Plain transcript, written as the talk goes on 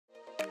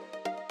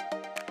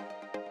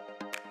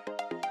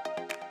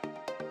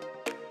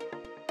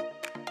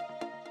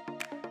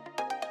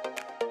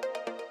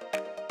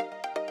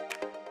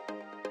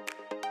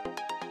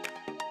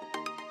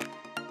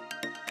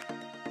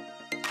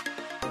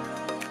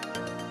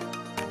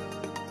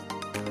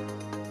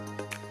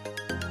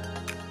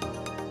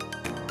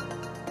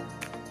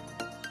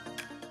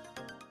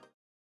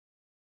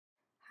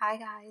Hi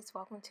guys,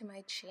 welcome to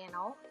my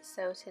channel.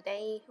 So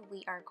today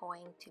we are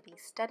going to be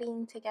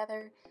studying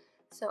together.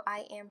 So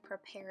I am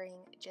preparing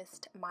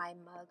just my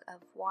mug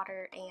of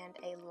water and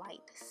a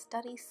light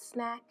study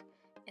snack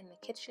in the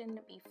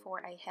kitchen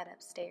before I head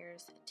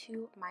upstairs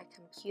to my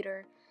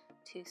computer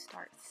to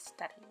start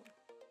studying.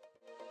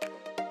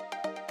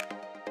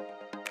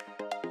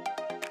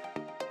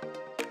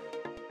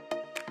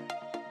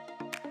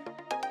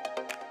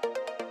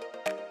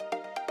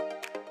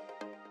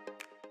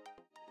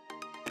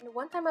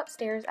 Once I'm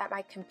upstairs at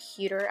my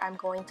computer, I'm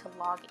going to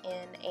log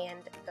in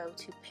and go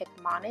to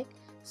picmonic.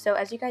 So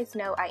as you guys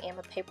know, I am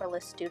a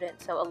paperless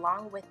student, so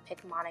along with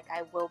picmonic,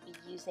 I will be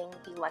using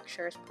the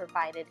lectures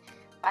provided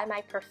by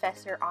my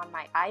professor on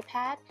my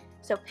iPad.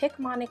 So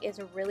picmonic is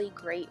really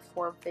great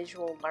for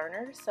visual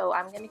learners, so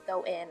I'm going to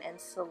go in and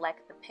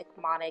select the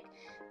picmonic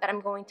that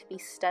I'm going to be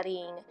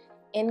studying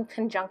in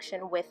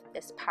conjunction with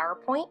this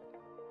PowerPoint.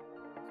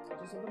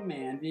 Of a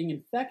man being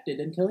infected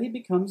until he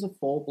becomes a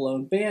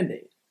full-blown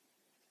Band-Aid.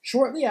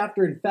 Shortly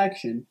after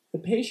infection, the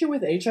patient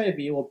with HIV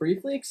will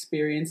briefly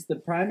experience the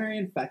primary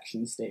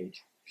infection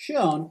stage,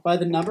 shown by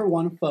the number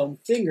 1 foam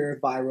finger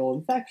viral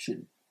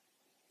infection.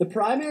 The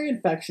primary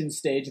infection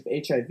stage of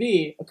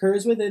HIV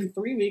occurs within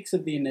 3 weeks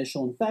of the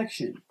initial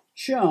infection,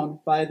 shown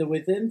by the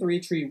within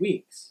 3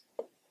 weeks.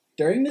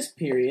 During this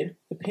period,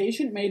 the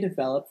patient may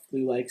develop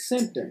flu-like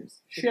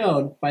symptoms,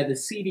 shown by the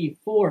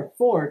CD4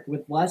 fork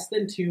with less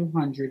than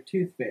 200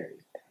 tooth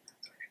fairies.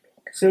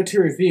 So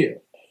to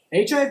review,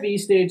 HIV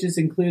stages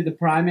include the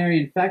primary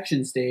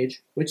infection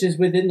stage, which is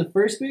within the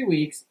first 3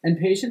 weeks, and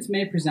patients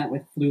may present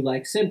with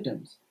flu-like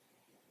symptoms.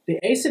 The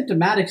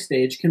asymptomatic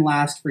stage can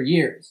last for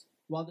years.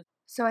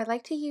 So I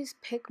like to use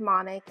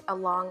picmonic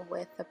along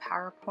with the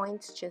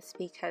PowerPoints just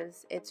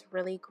because it's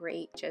really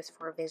great just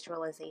for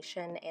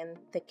visualization, and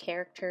the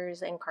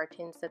characters and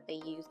cartoons that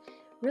they use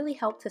really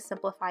help to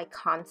simplify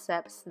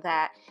concepts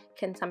that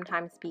can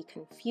sometimes be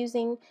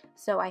confusing.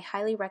 So I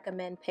highly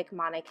recommend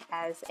picmonic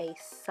as a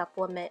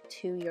supplement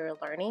to your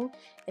learning.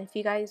 And if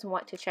you guys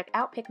want to check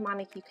out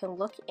picmonic, you can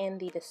look in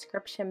the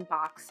description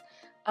box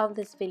of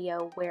this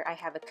video where I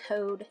have a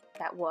code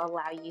that will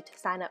allow you to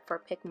sign up for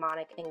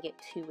picmonic and get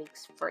 2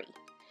 weeks free.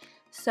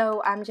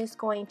 So I'm just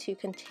going to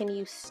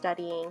continue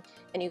studying,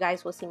 and you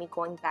guys will see me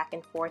going back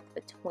and forth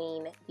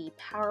between the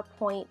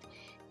PowerPoint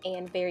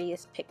and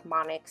various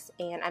picmonics,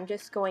 and I'm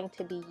just going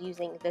to be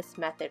using this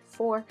method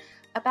for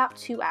about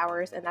 2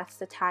 hours, and that's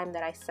the time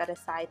that I set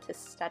aside to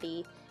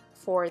study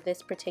for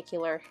this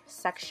particular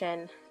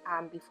section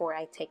before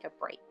I take a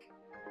break.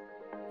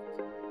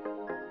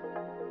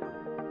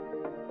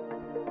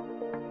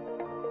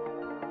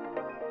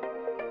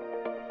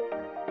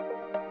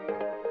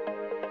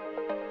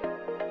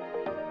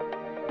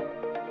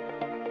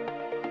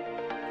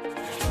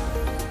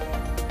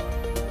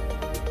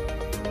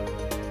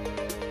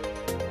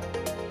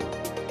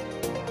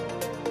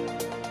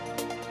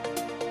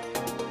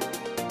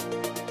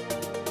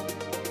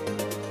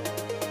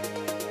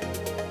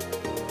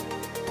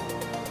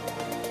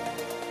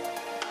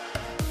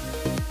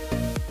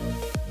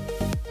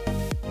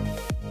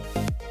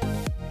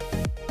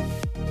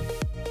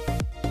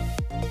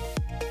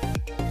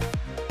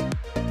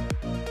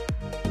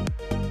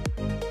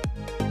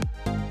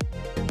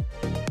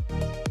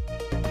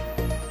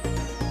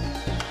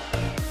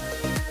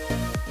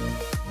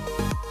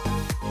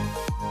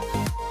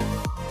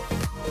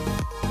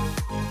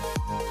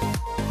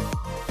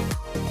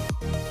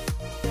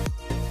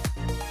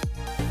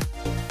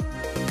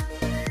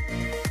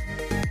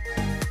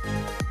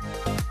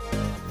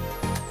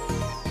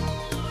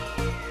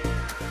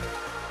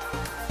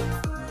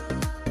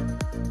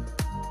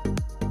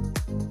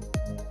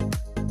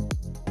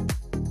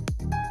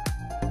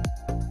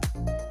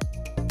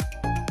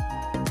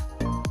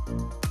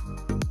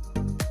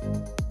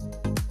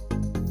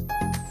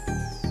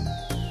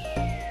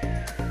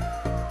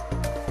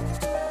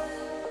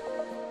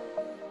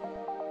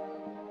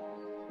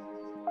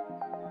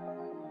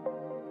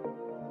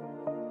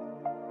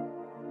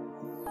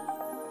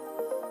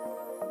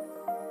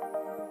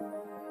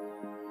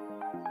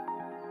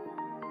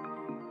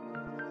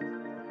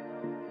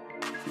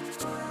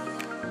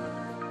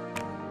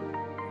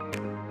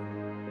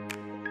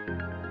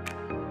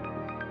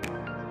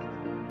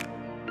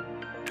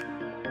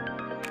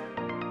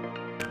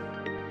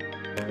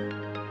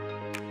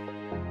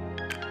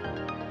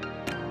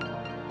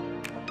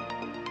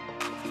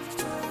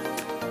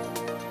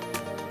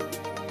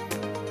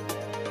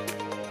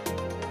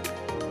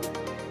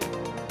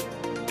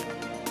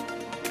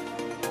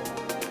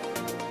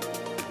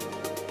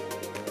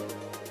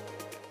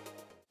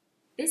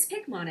 This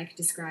picmonic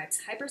describes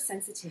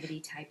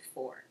hypersensitivity type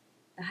 4,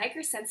 the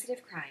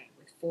hypersensitive crying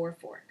with 4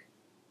 fork.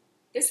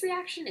 This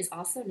reaction is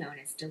also known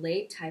as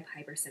delayed type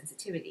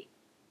hypersensitivity,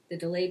 the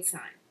delayed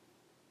sign.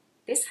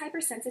 This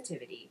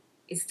hypersensitivity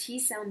is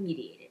T-cell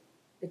mediated,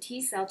 the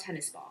T-cell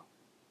tennis ball,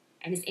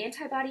 and is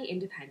antibody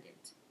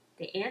independent,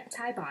 the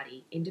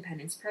antibody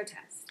independence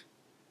protest.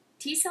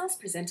 T-cells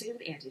presented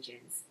with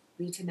antigens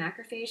lead to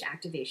macrophage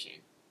activation,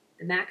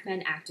 the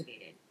MacMen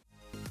activated.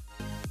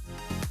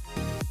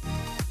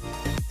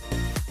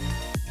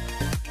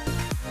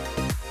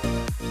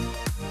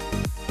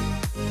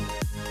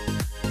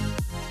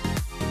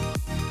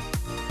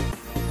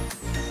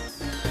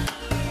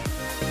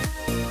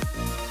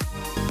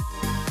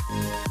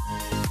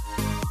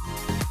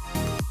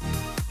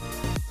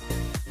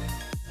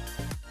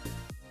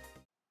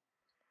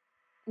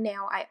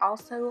 Now, I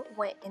also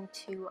went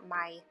into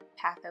my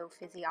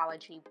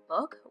pathophysiology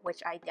book,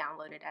 which I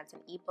downloaded as an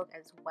ebook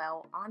as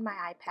well on my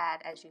iPad,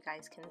 as you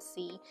guys can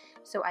see.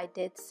 So I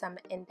did some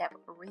in-depth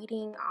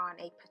reading on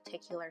a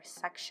particular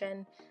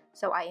section.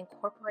 So I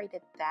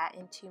incorporated that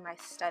into my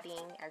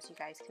studying. As you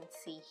guys can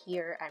see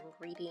here, I'm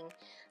reading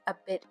a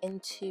bit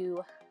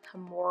into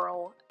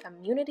humoral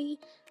immunity.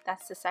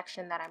 That's the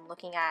section that I'm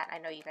looking at. I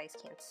know you guys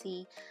can't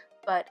see,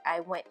 but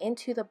I went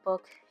into the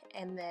book,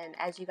 and then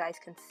as you guys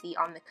can see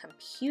on the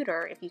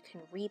computer, if you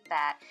can read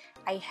that,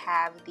 I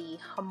have the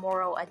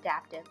humoral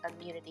adaptive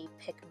immunity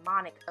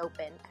picmonic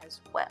open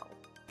as well.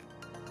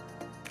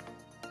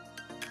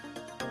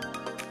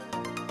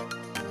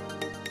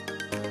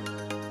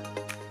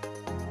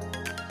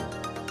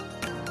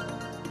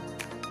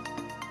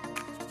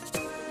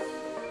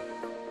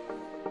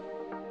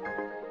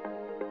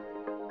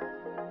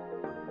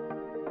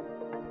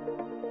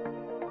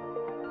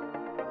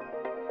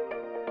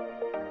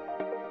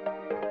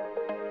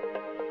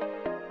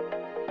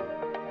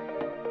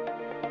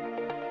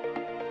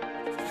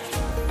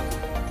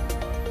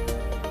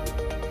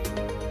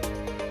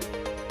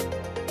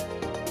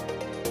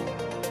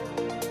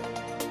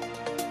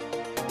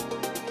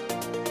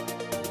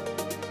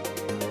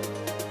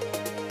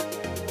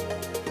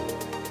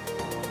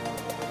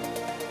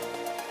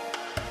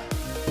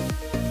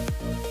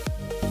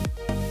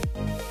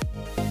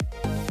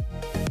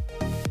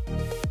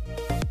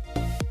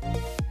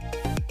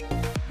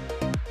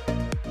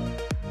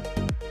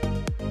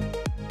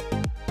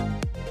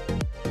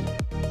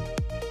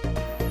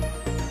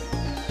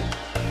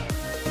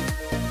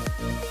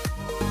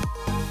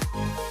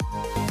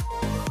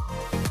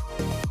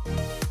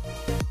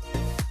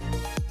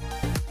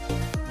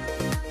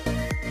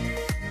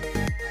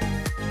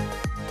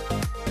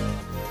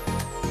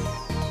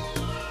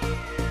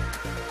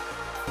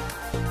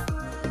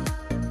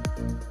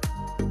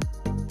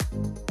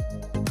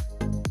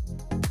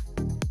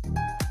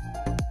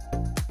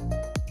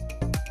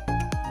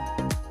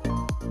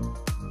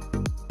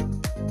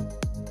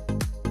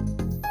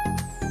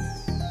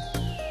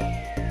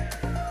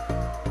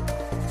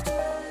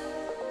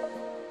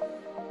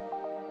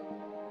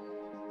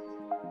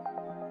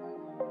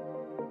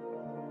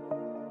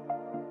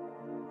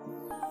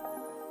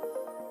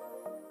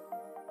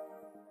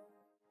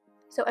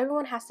 So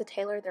everyone has to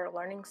tailor their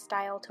learning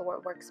style to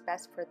what works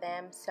best for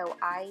them. So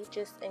I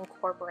just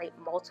incorporate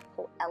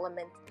multiple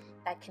elements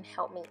that can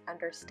help me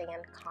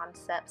understand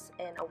concepts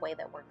in a way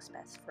that works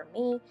best for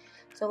me.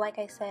 So like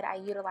I said, I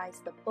utilize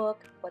the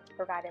book, what's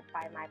provided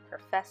by my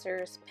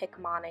professors,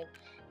 picmonic,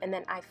 and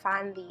then I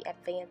find the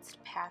Advanced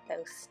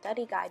Patho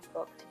Study Guide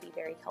book to be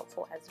very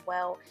helpful as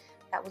well.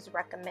 That was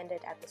recommended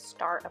at the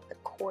start of the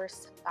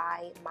course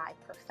by my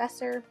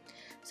professor.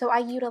 So I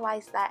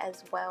utilize that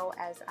as well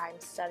as I'm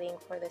studying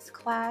for this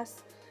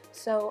class.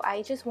 So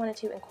I just wanted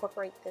to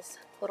incorporate this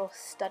little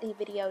study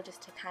video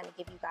just to kind of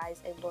give you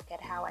guys a look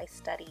at how I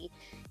study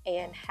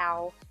and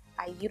how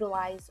I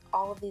utilize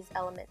all of these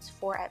elements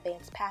for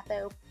Advanced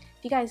Patho.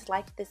 If you guys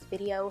liked this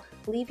video,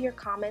 leave your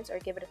comments or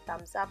give it a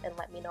thumbs up and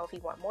let me know if you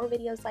want more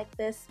videos like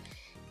this.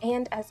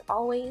 And as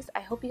always, I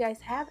hope you guys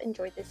have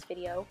enjoyed this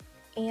video,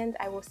 and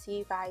I will see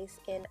you guys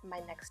in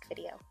my next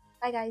video.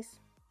 Bye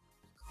guys!